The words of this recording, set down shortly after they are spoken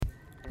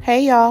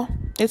Hey y'all,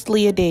 it's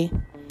Leah D.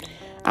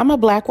 I'm a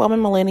black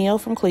woman millennial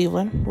from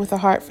Cleveland with a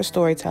heart for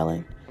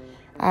storytelling.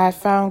 I have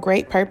found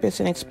great purpose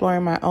in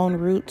exploring my own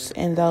roots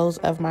and those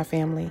of my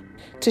family.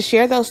 To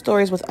share those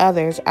stories with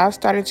others, I've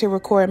started to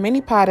record mini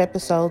pod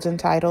episodes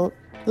entitled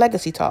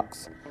Legacy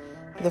Talks.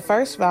 The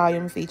first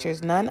volume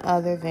features none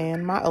other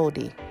than my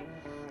oldie.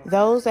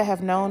 Those that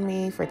have known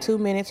me for 2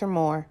 minutes or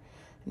more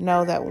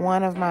know that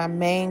one of my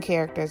main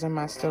characters in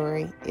my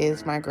story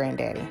is my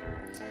granddaddy.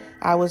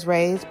 I was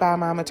raised by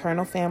my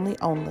maternal family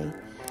only,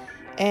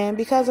 and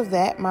because of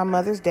that, my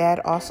mother's dad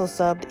also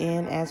subbed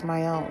in as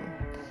my own.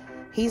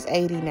 He's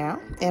 80 now,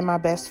 and my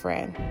best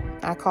friend.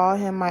 I call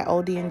him my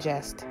oldie in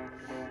jest.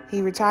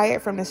 He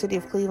retired from the city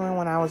of Cleveland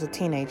when I was a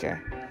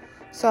teenager.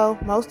 So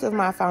most of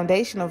my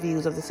foundational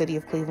views of the city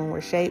of Cleveland were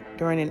shaped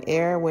during an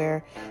era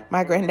where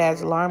my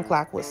granddad's alarm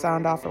clock would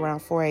sound off around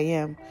 4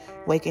 a.m.,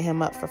 waking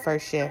him up for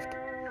first shift.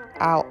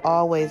 I'll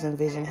always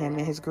envision him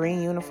in his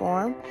green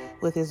uniform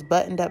with his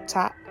buttoned-up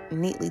top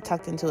neatly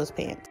tucked into his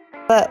pants.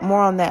 But more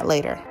on that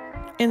later.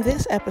 In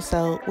this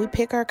episode, we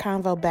pick our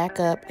convo back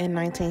up in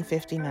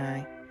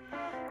 1959.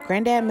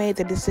 Granddad made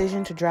the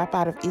decision to drop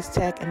out of East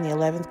Tech in the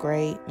 11th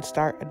grade and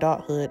start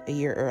adulthood a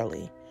year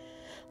early.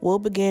 We'll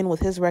begin with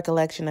his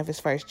recollection of his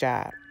first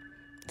job.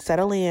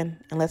 Settle in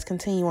and let's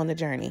continue on the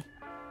journey.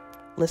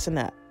 Listen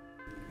up.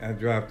 I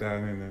dropped out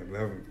in the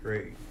 11th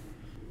grade.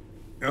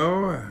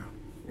 I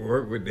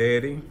worked with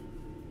Daddy.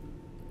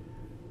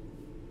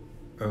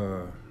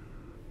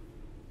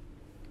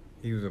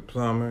 He was a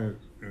plumber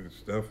and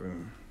stuff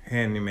and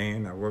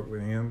handyman. I worked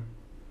with him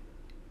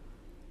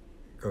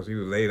because he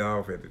was laid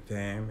off at the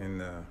time.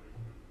 And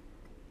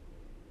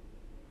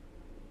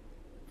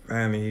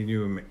finally he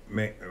knew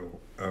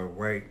a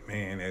white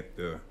man at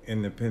the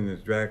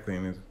Independence Dry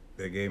Cleaners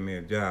that gave me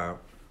a job.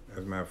 That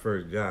was my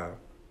first job.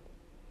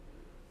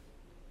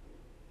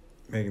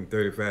 Making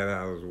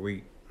 $35 a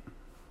week,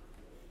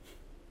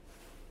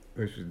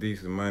 which was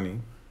decent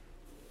money,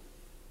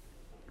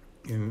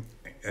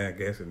 I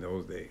guess in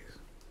those days.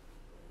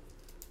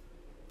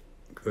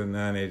 For a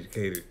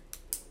non-educated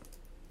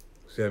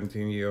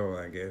 17-year-old,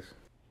 I guess.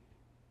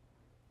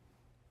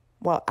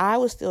 While I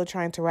was still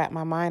trying to wrap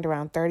my mind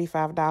around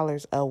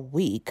 $35 a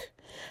week,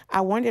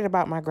 I wondered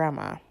about my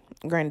grandma,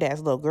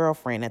 Granddad's little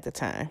girlfriend at the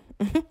time.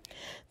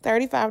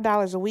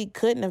 $35 a week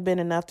couldn't have been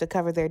enough to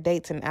cover their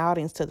dates and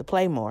outings to the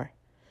Playmore.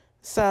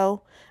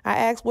 So I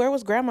asked, where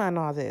was Grandma in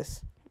all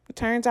this? It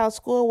turns out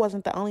school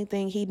wasn't the only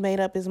thing he'd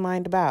made up his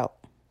mind about.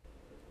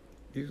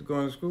 He was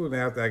going to school, and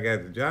after I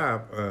got the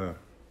job,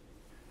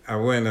 I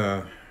went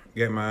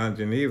get my Aunt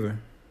Geneva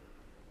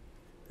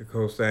to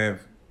co-sign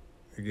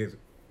to get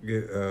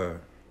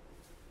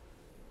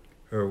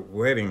her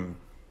wedding,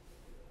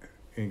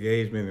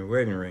 engagement and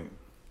wedding ring.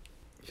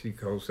 She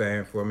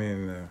co-signed for me,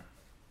 and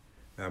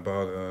I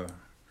bought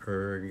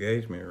her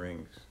engagement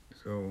rings.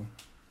 So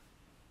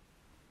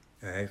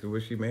I asked her,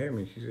 would she marry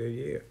me? She said,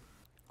 yeah.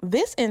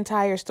 This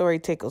entire story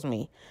tickles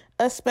me,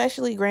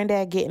 especially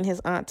Granddad getting his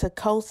aunt to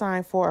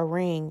co-sign for a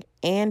ring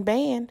and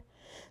band.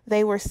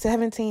 They were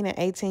 17 and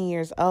 18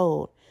 years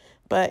old.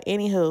 But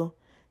anywho,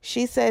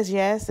 she says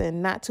yes,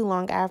 and not too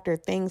long after,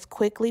 things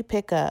quickly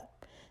pick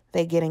up.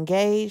 They get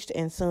engaged,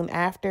 and soon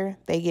after,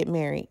 they get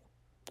married.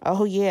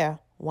 Oh yeah,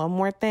 one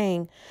more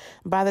thing.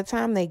 By the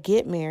time they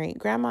get married,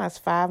 Grandma is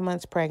 5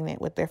 months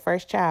pregnant with their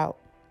first child,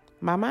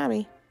 my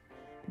mommy,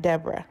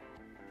 Deborah.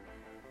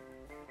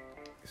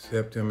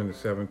 September the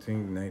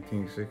 17th,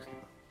 1960.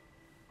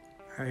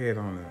 I had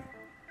on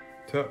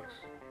a tux,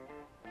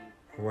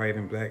 white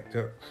and black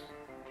tux.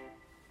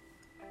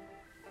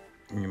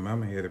 And your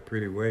mama had a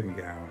pretty wedding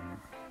gown.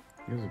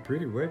 It was a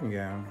pretty wedding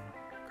gown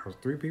because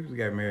 3 people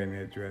got married in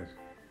that dress.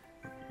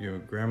 Your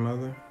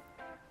grandmother,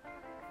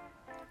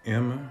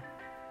 Emma,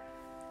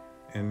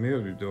 and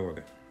Mildred's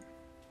daughter.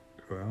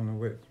 So I don't know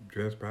what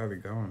dress, probably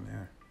gone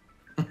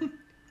now.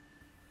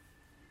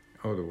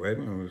 Oh, the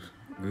wedding was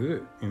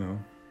good, you know.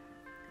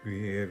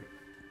 We had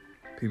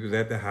people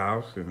at the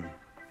house, and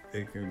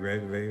they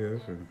congratulated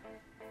us.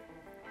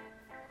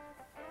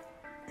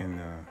 And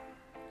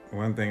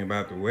one thing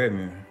about the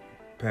wedding,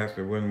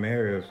 Pastor wouldn't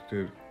marry us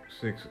till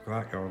 6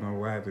 o'clock. I don't know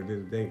why to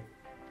this day.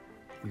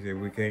 He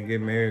said, we can't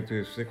get married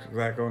till 6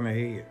 o'clock on the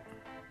head.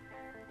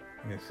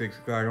 And at 6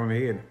 o'clock on the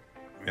head,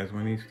 that's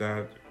when he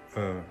started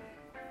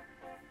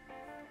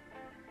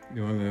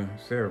doing the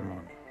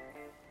ceremony.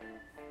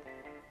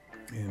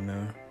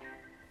 And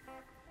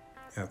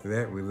after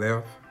that, we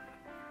left,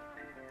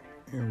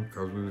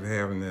 because we was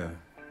having the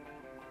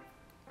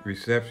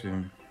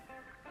reception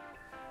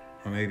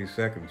on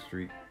 82nd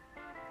Street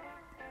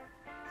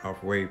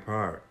off Wade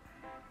Park.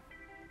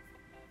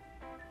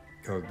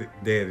 Because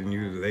Dad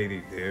knew the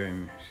lady there,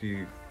 and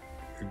she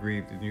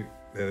agreed to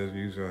let us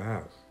use her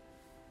house.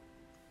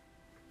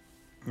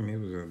 And there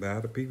was a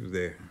lot of people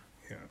there.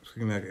 Yeah, it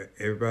seemed like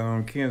everybody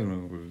on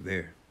Kinsman was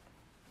there.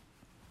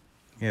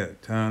 He had a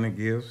ton of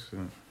gifts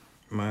and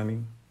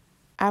money.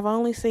 I've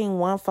only seen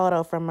one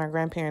photo from my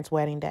grandparents'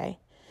 wedding day.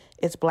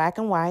 It's black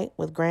and white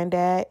with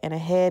Granddad and a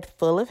head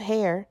full of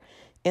hair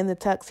in the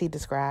tux he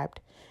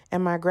described.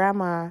 and my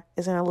grandma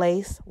is in a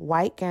lace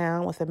white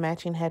gown with a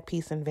matching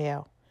headpiece and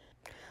veil.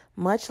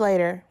 Much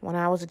later, when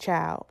I was a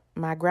child,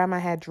 my grandma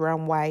had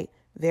Jerome White,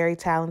 very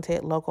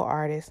talented local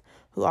artist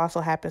who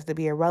also happens to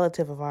be a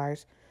relative of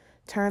ours,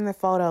 turn the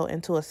photo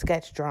into a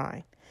sketch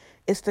drawing.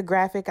 It's the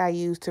graphic I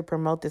used to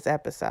promote this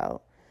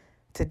episode.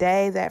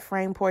 Today, that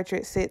framed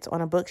portrait sits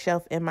on a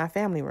bookshelf in my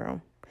family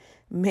room.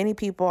 Many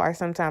people are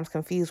sometimes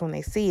confused when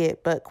they see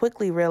it, but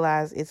quickly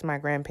realize it's my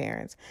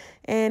grandparents,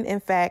 and in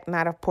fact,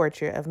 not a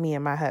portrait of me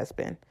and my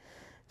husband.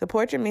 The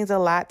portrait means a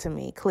lot to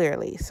me,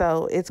 clearly,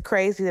 so it's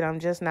crazy that I'm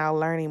just now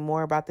learning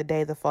more about the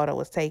day the photo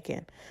was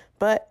taken.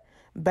 But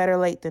better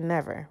late than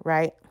never,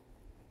 right?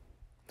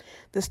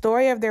 The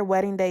story of their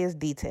wedding day is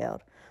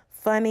detailed,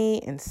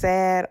 funny and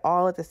sad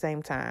all at the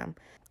same time.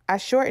 I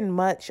shortened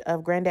much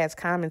of Granddad's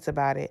comments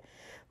about it,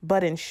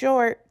 but in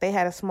short, they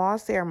had a small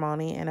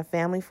ceremony in a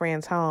family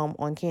friend's home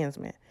on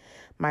Kinsman.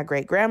 My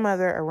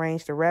great-grandmother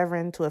arranged a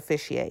reverend to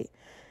officiate.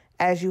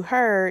 As you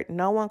heard,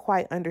 no one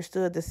quite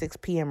understood the 6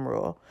 p.m.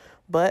 rule,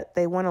 but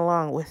they went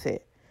along with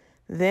it.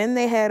 Then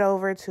they head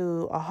over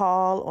to a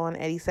hall on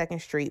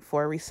 82nd Street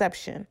for a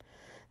reception.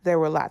 There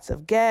were lots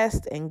of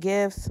guests and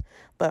gifts,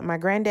 but my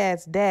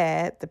granddad's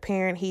dad, the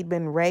parent he'd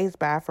been raised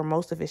by for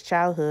most of his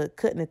childhood,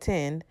 couldn't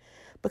attend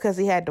because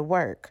he had to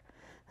work.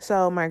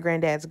 So my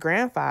granddad's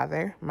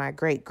grandfather, my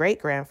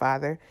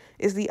great-great-grandfather,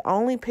 is the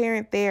only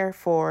parent there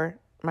for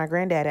my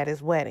granddad at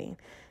his wedding.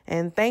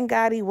 And thank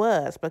God he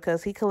was,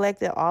 because he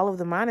collected all of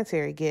the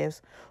monetary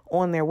gifts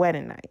on their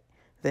wedding night.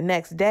 The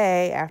next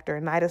day, after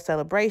a night of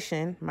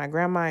celebration, my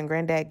grandma and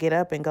granddad get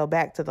up and go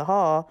back to the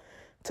hall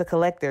to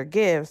collect their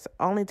gifts,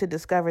 only to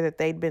discover that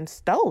they'd been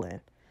stolen.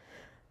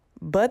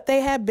 But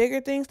they had bigger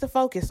things to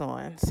focus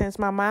on. Since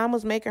my mom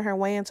was making her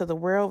way into the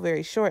world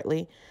very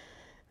shortly,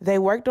 they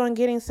worked on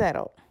getting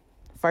settled.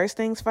 First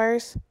things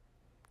first,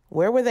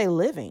 where were they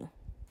living?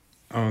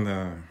 On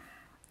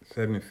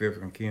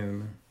 75th and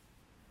Kinsman,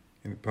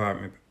 an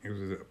apartment. It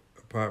was an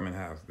apartment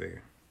house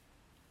there.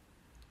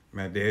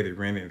 My daddy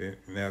rented it,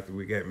 and after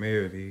we got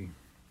married, he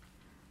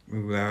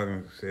moved out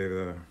and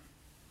said,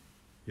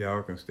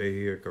 y'all can stay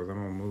here because I'm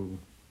going to move.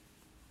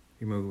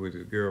 He moved with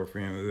his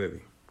girlfriend,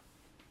 Lily.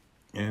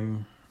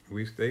 And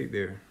we stayed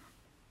there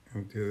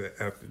until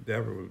after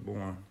Deborah was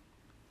born.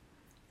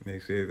 And they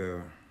said,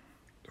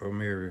 told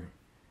Mary,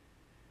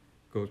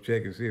 go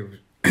check and see if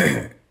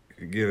you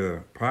could get an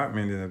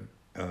apartment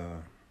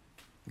in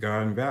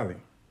Garden Valley.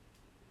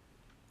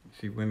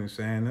 She went and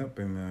signed up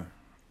and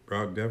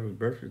brought Deborah's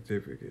birth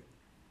certificate.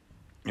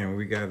 And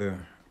we got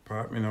an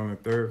apartment on the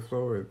 3rd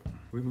floor.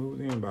 We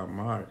moved in about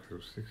March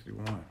of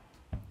 '61.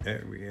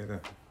 And we had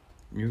a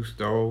new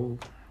stove,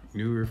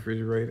 new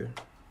refrigerator,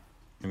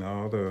 and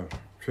all the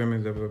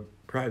trimmings of a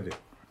project.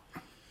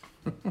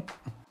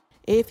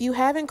 If you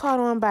haven't caught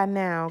on by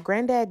now,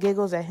 Granddad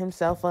giggles at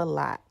himself a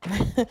lot.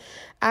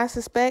 I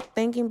suspect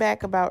thinking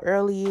back about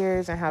early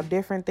years and how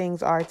different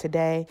things are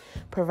today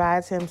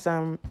provides him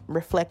some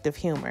reflective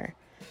humor.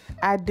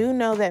 I do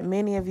know that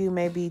many of you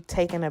may be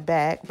taken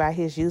aback by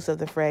his use of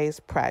the phrase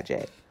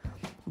project.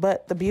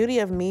 But the beauty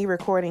of me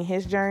recording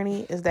his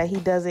journey is that he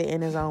does it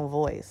in his own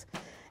voice.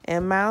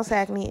 And Miles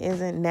Hackney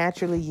isn't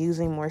naturally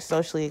using more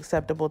socially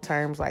acceptable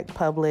terms like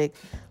public,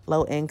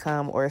 low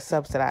income, or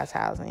subsidized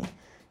housing.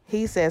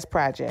 He says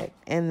project,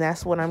 and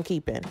that's what I'm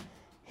keeping.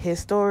 His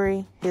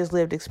story, his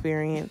lived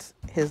experience,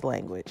 his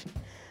language.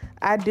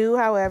 I do,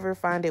 however,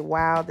 find it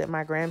wild that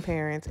my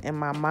grandparents and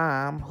my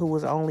mom, who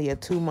was only a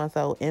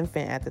 2-month-old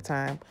infant at the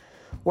time,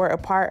 were a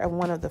part of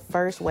one of the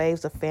first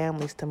waves of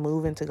families to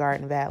move into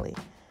Garden Valley.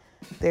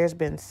 There's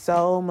been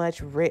so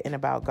much written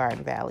about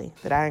Garden Valley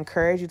that I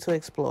encourage you to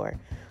explore.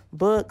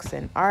 Books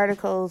and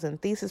articles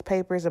and thesis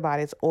papers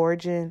about its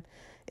origin,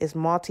 its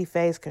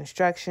multi-phase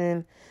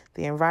construction,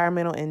 the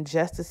environmental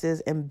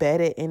injustices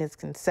embedded in its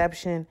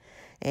conception,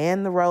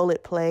 and the role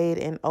it played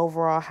in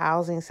overall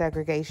housing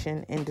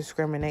segregation and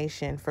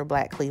discrimination for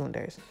Black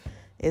Clevelanders.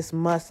 It's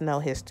must-know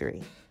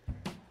history.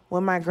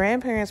 When my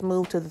grandparents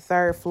moved to the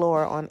 3rd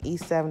floor on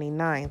East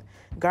 79th,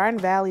 Garden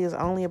Valley is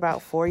only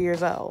about 4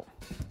 years old,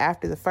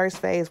 after the first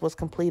phase was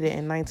completed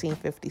in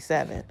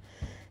 1957.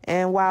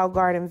 And while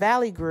Garden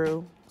Valley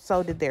grew,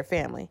 so did their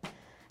family.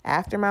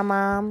 After my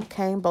mom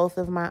came both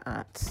of my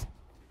aunts.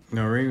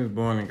 Noreen was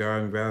born in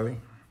Garden Valley,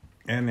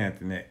 and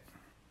Antoinette.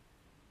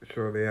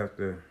 Shortly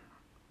after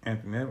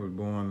Antoinette was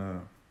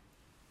born,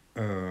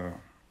 I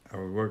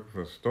was working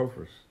for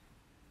Stouffer's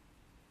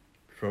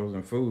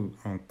frozen food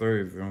on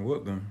 30th and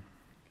Woodland,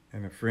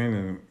 and a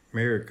friend of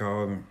Mary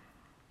called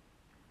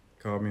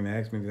me and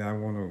asked me that I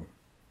want to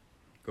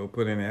go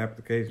put in an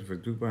application for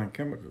DuPont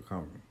Chemical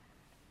Company.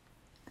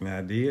 And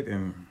I did,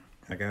 and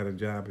I got a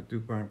job at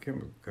DuPont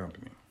Chemical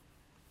Company,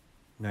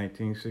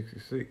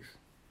 1966.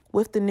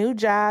 With the new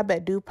job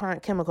at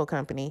DuPont Chemical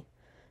Company,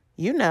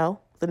 you know,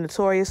 the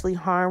notoriously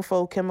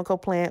harmful chemical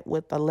plant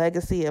with a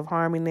legacy of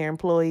harming their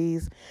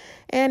employees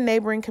and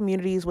neighboring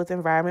communities with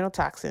environmental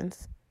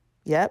toxins.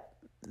 Yep,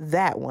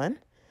 that one.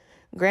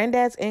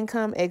 Granddad's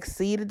income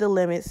exceeded the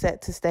limit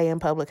set to stay in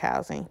public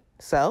housing.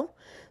 So,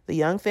 the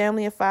young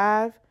family of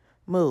 5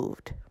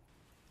 moved.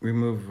 We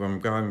moved from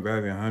Garden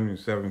Valley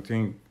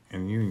 117th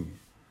and Union.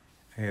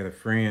 I had a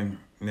friend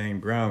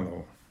named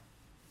Brownlow,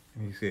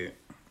 and he said,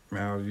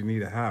 Miles, you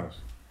need a house.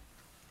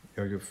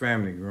 Your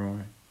family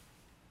growing.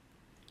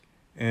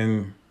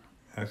 And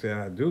I said,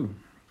 I do.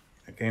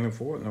 I can't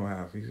afford no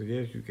house. He said,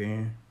 yes, you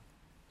can.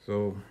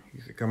 So he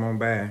said, come on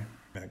by.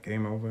 I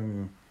came over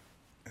and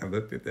I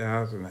looked at the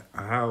house and the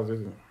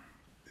houses, and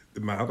the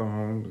model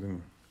homes,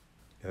 and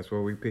that's what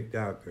we picked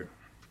out, the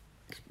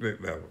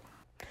split level.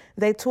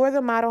 They toured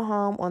the model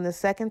home on the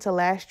second to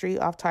last street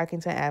off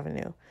Tarkington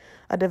Avenue.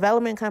 A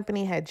development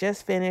company had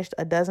just finished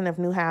a dozen of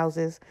new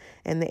houses,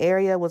 and the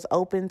area was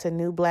open to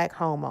new black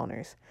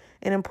homeowners.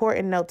 An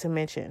important note to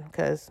mention,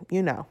 because,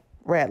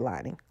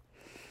 redlining.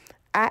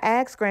 I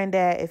asked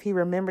Granddad if he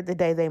remembered the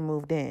day they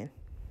moved in.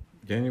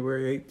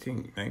 January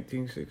 18th,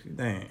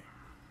 1969.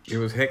 It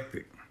was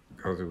hectic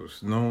because it was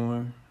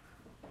snowing.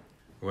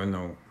 There wasn't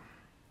no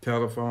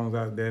telephones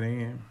out that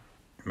end.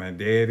 My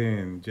daddy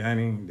and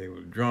Johnny, they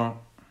was drunk.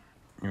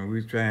 And we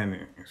was trying to,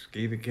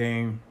 Skeeter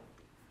came.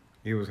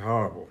 It was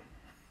horrible.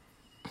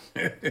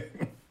 It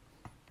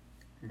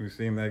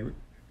seemed like it was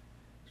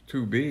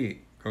too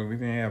big because we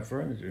didn't have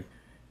furniture.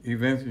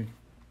 Eventually,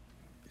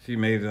 she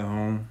made it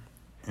home,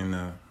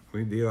 and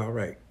we did all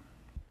right.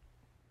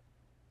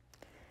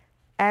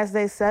 As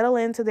they settled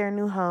into their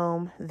new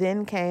home,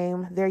 then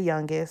came their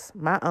youngest,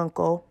 my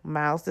uncle,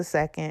 Miles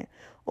II,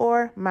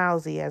 or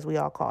Mousy as we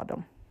all called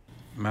him.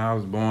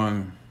 Miles was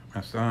born,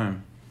 my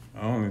son,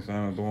 my only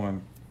son was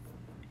born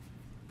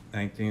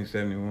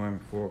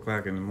 1971, 4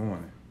 o'clock in the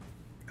morning.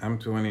 I'm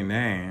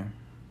 29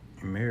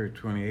 and married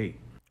 28.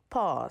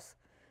 Pause.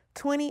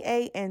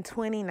 28 and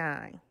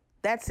 29.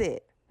 That's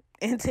it.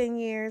 In 10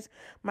 years,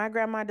 my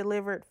grandma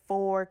delivered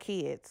 4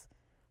 kids.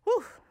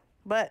 Whew.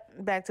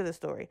 But back to the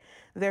story.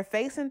 They're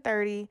facing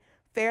 30,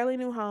 fairly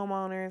new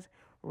homeowners,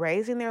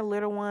 raising their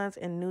little ones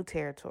in new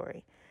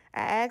territory. I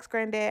asked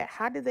Granddad,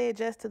 how did they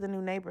adjust to the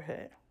new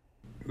neighborhood?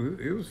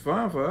 It was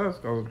fun for us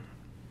because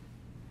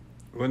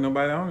there wasn't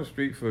nobody on the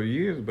street for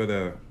years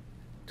but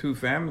 2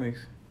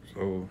 families.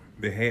 So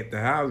they had the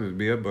houses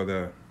built, but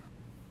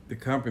the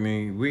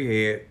company we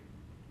had,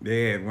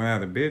 they had went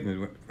out of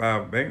business,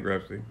 filed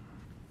bankruptcy.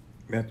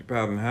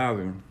 Metropolitan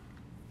Housing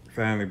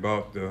finally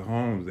bought the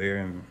homes there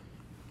and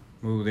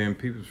moved in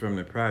people from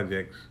the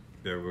projects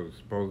that was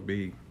supposed to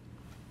be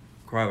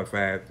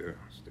qualified to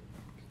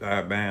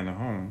start buying a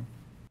home.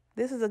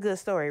 This is a good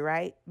story,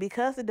 right?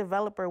 Because the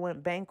developer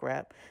went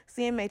bankrupt,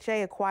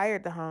 CMHA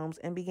acquired the homes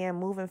and began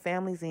moving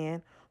families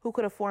in who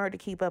could afford to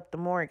keep up the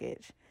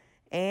mortgage.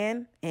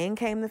 And in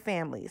came the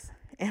families.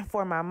 And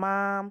for my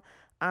mom,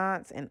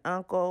 aunts, and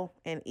uncle,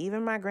 and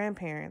even my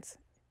grandparents,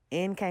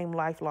 in came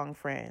lifelong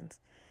friends.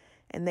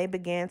 And they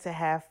began to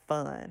have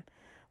fun.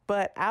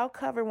 But I'll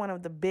cover one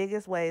of the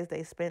biggest ways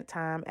they spent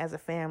time as a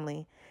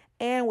family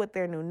and with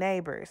their new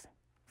neighbors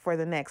for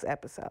the next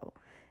episode.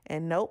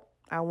 And nope,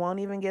 I won't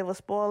even give a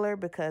spoiler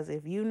because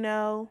if you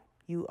know,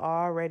 you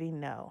already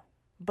know.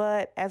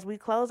 But as we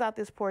close out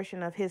this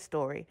portion of his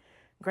story,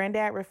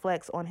 Granddad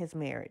reflects on his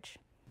marriage.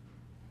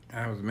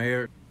 I was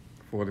married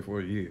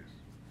 44 years.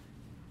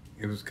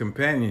 It was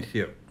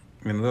companionship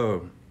and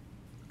love.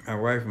 My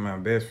wife and my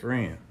best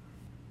friend.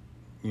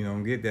 You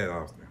don't get that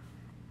often.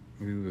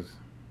 We was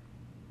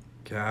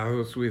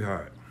childhood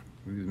sweetheart.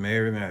 We was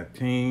married in our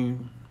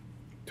teens,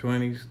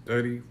 20s,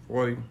 30,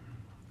 40,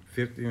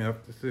 50, and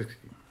up to 60.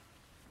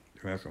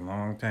 That's a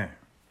long time.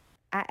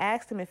 I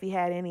asked him if he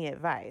had any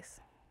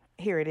advice.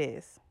 Here it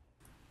is.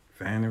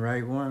 Find the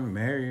right one,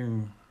 marry,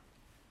 and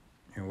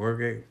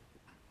work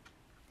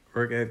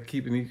at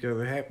keeping each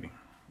other happy.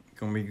 It's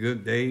gonna be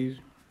good days.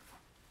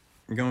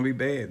 It's gonna be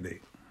bad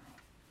days.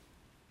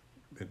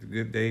 But the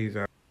good days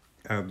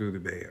outdo the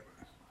bad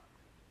ones.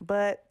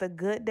 But the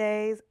good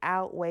days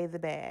outweigh the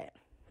bad.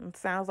 It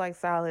sounds like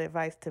solid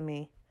advice to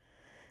me.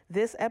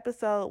 This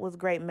episode was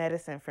great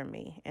medicine for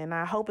me, and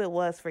I hope it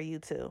was for you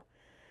too.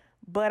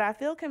 But I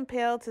feel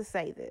compelled to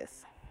say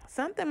this.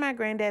 Something my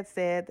granddad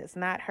said that's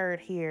not heard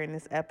here in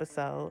this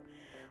episode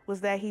was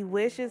that he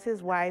wishes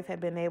his wife had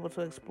been able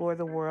to explore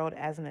the world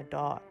as an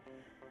adult.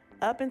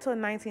 Up until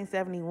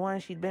 1971,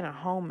 she'd been a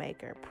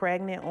homemaker,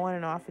 pregnant on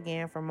and off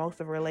again for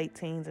most of her late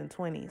teens and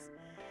 20s.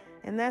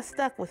 And that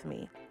stuck with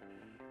me.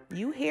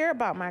 You hear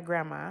about my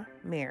grandma,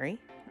 Mary,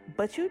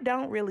 but you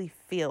don't really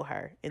feel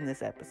her in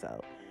this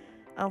episode.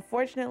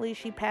 Unfortunately,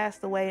 she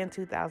passed away in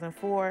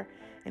 2004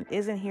 and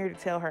isn't here to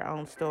tell her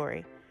own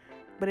story.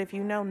 But if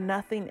you know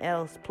nothing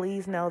else,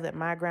 please know that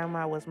my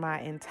grandma was my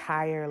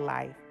entire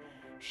life.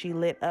 She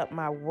lit up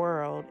my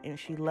world and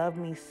she loved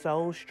me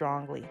so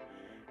strongly.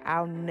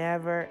 I'll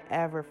never,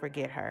 ever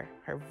forget her.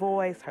 Her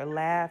voice, her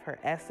laugh, her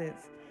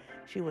essence.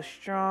 She was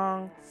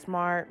strong,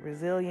 smart,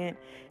 resilient,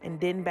 and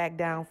didn't back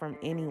down from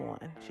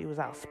anyone. She was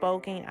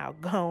outspoken,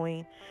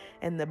 outgoing,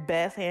 and the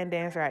best hand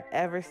dancer I'd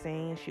ever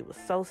seen. She was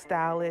so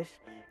stylish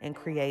and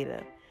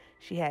creative.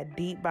 She had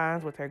deep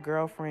bonds with her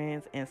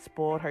girlfriends and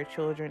spoiled her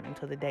children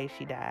until the day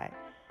she died.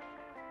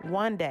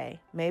 One day,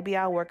 maybe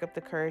I'll work up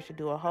the courage to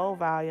do a whole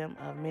volume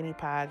of mini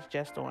pods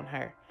just on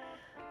her.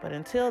 But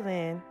until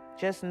then,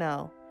 just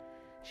know,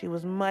 She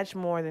was much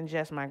more than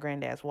just my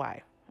granddad's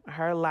wife.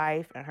 Her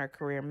life and her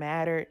career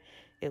mattered.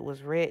 It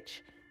was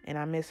rich, and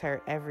I miss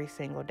her every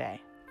single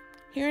day.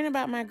 Hearing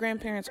about my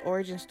grandparents'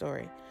 origin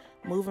story,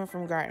 moving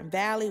from Garden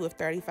Valley with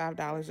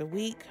 $35 a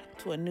week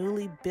to a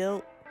newly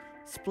built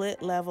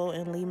split level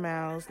in Lee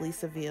Miles,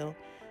 Lisaville,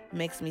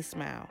 makes me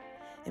smile.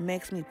 It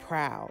makes me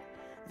proud.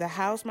 The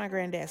house my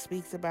granddad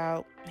speaks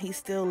about, he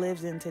still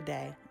lives in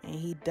today, and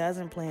he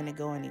doesn't plan to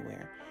go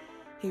anywhere.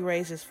 He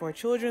raises 4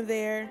 children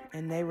there,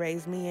 and they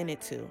raised me in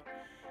it too.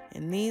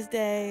 And these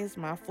days,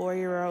 my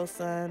 4-year-old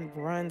son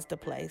runs the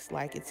place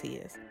like it's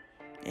his.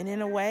 And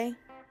in a way,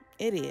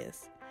 it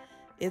is.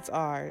 It's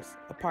ours,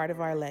 a part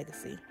of our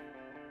legacy.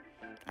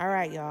 All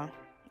right, y'all.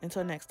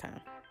 Until next time.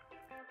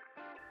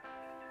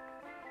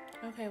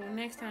 Okay, well,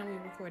 next time we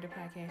record a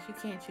podcast, you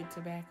can't chew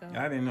tobacco.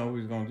 I didn't know we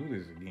was going to do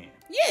this again.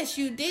 Yes,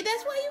 you did.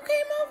 That's why you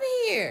came over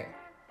here.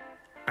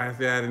 I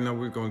said I didn't know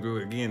we was going to do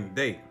it again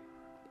today.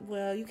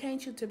 Well, you can't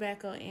chew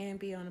tobacco and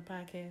be on the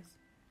podcast.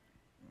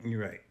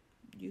 You're right.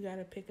 You got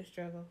to pick a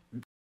struggle.